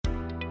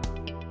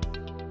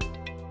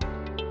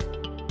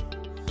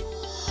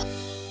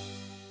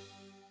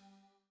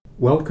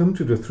Welcome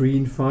to the 3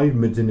 in 5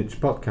 Minutes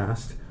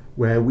podcast,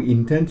 where we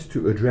intend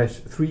to address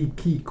 3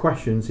 key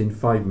questions in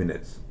 5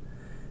 minutes.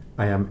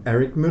 I am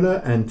Eric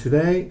Müller, and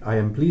today I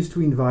am pleased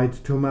to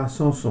invite Thomas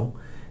Sanson,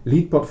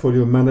 Lead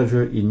Portfolio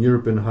Manager in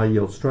European High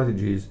Yield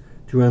Strategies,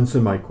 to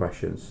answer my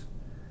questions.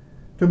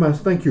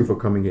 Thomas, thank you for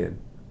coming in.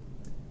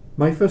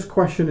 My first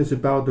question is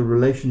about the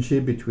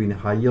relationship between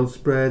high yield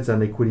spreads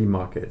and equity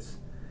markets.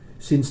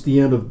 Since the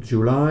end of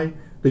July,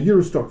 the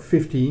Euro Stoxx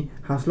 50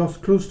 has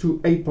lost close to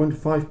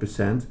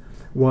 8.5%,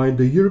 while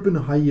the European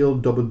high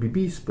yield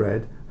BBB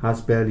spread has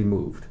barely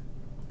moved.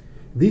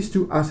 These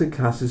two asset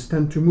classes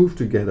tend to move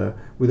together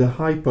with a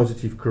high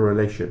positive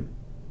correlation.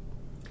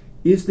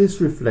 Is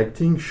this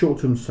reflecting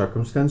short-term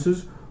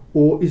circumstances,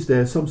 or is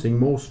there something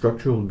more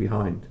structural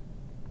behind?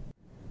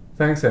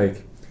 Thanks,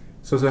 Eric.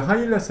 So the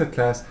high yield asset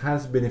class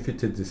has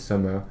benefited this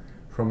summer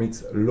from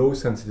its low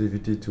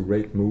sensitivity to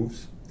rate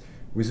moves,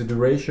 with a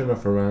duration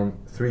of around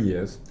 3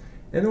 years,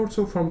 and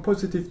also from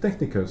positive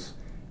technicals,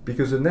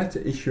 because the net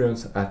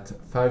issuance at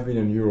 5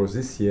 billion euros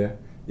this year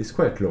is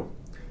quite low,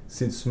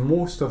 since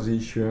most of the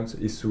issuance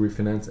is to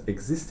refinance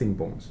existing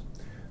bonds,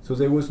 so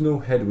there was no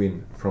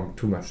headwind from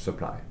too much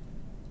supply.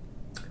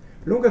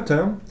 Longer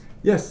term,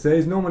 yes, there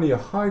is normally a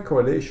high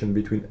correlation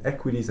between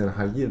equities and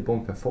high yield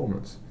bond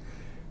performance,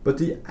 but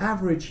the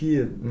average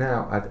yield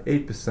now at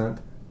 8%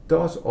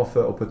 does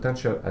offer a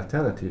potential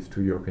alternative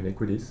to European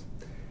equities,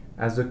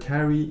 as the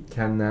carry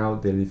can now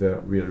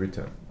deliver real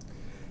return.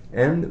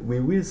 And we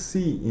will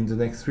see in the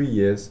next 3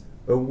 years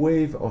a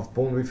wave of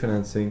bond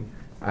refinancing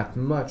at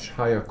much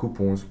higher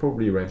coupons,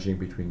 probably ranging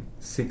between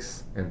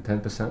 6 and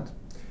 10%,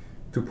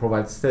 to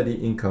provide steady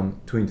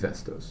income to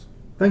investors.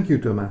 Thank you,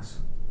 Thomas.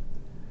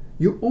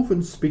 You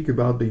often speak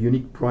about the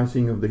unique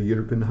pricing of the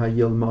European high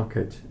yield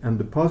market and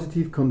the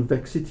positive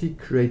convexity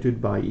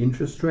created by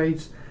interest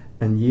rates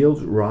and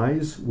yields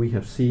rise we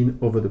have seen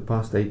over the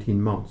past 18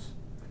 months.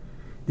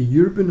 The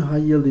European High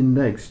Yield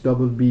Index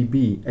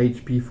BBB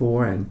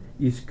HP4N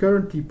is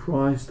currently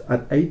priced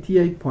at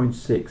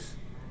 88.6.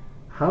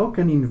 How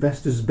can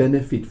investors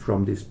benefit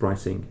from this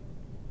pricing?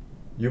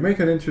 You make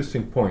an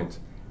interesting point,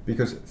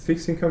 because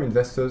fixed income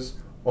investors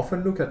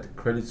often look at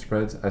credit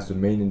spreads as the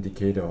main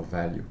indicator of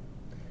value.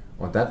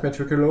 On that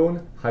metric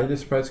alone, high yield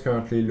spreads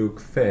currently look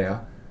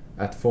fair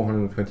at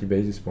 420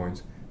 basis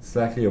points,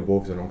 slightly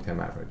above the long-term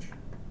average.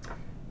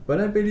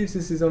 But I believe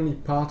this is only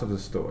part of the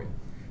story.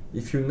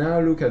 If you now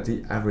look at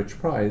the average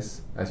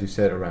price, as you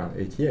said, around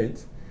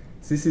 88,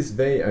 this is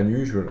very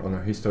unusual on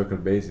a historical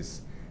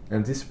basis,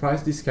 and this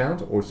price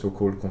discount, also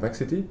called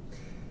convexity,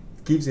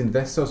 gives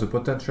investors a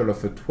potential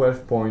of a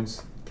 12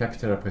 points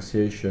capital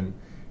appreciation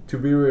to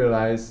be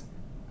realized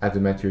at the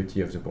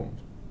maturity of the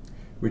bond,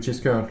 which is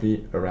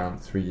currently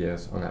around 3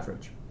 years on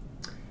average.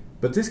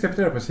 But this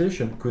capital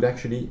appreciation could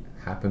actually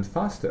happen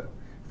faster,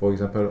 for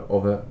example,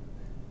 over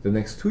the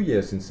next 2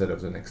 years instead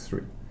of the next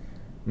 3.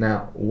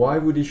 Now, why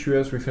would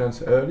issuers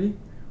refinance early?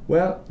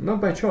 Well, not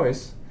by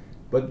choice,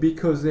 but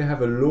because they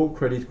have a low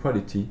credit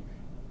quality,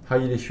 high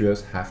yield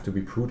issuers have to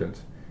be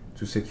prudent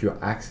to secure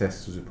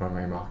access to the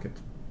primary market.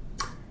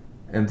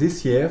 And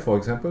this year, for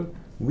example,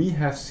 we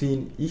have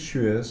seen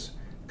issuers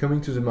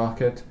coming to the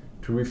market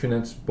to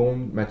refinance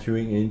bond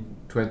maturing in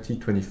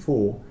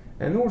 2024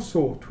 and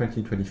also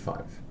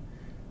 2025.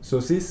 So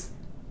this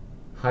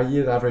high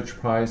yield average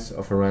price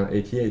of around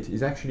 88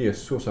 is actually a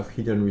source of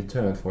hidden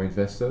return for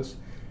investors,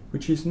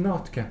 which is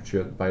not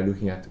captured by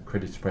looking at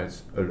credit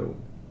spreads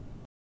alone.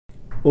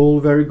 All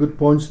very good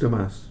points,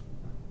 Thomas.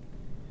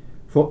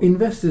 For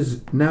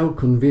investors now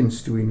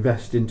convinced to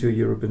invest into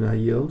European high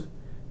yield,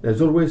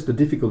 there's always the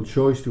difficult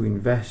choice to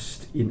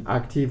invest in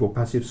active or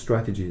passive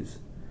strategies.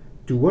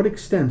 To what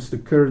extent the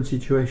current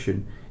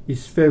situation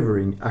is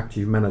favoring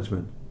active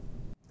management?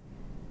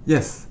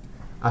 Yes,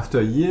 after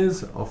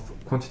years of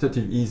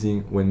quantitative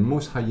easing when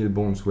most high yield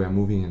bonds were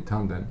moving in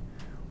tandem,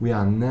 we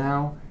are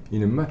now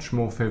in a much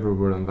more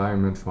favorable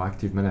environment for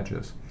active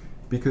managers,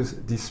 because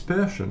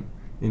dispersion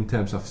in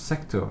terms of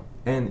sector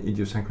and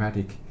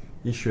idiosyncratic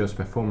issuers'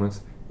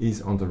 performance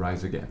is on the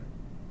rise again.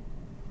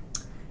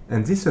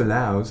 And this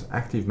allows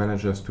active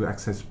managers to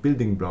access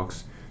building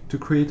blocks to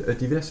create a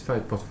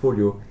diversified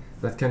portfolio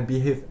that can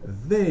behave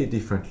very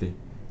differently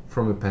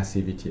from a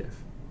passive ETF.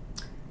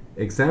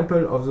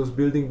 Example of those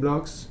building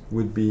blocks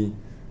would be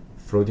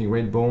floating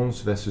rate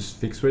bonds versus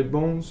fixed rate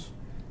bonds,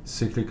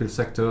 cyclical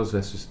sectors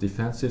versus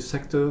defensive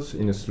sectors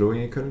in a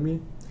slowing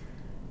economy.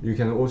 You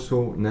can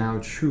also now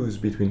choose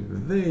between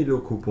very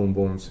low coupon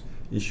bonds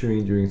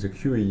issuing during the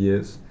QE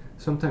years,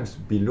 sometimes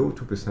below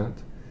 2%,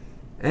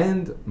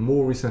 and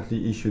more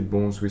recently issued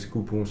bonds with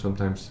coupons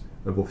sometimes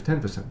above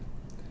 10%.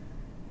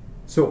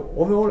 So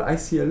overall, I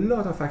see a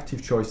lot of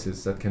active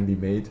choices that can be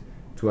made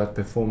to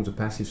outperform the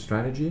passive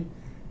strategy,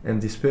 and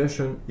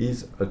dispersion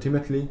is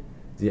ultimately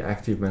the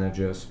active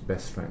manager's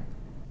best friend.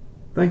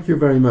 Thank you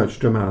very much,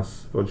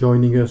 Thomas, for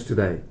joining us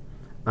today.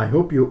 I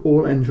hope you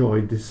all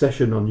enjoyed this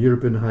session on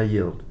European high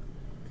yield.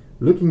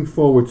 Looking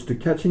forward to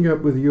catching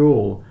up with you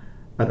all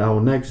at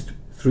our next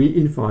 3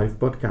 in 5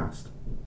 podcast.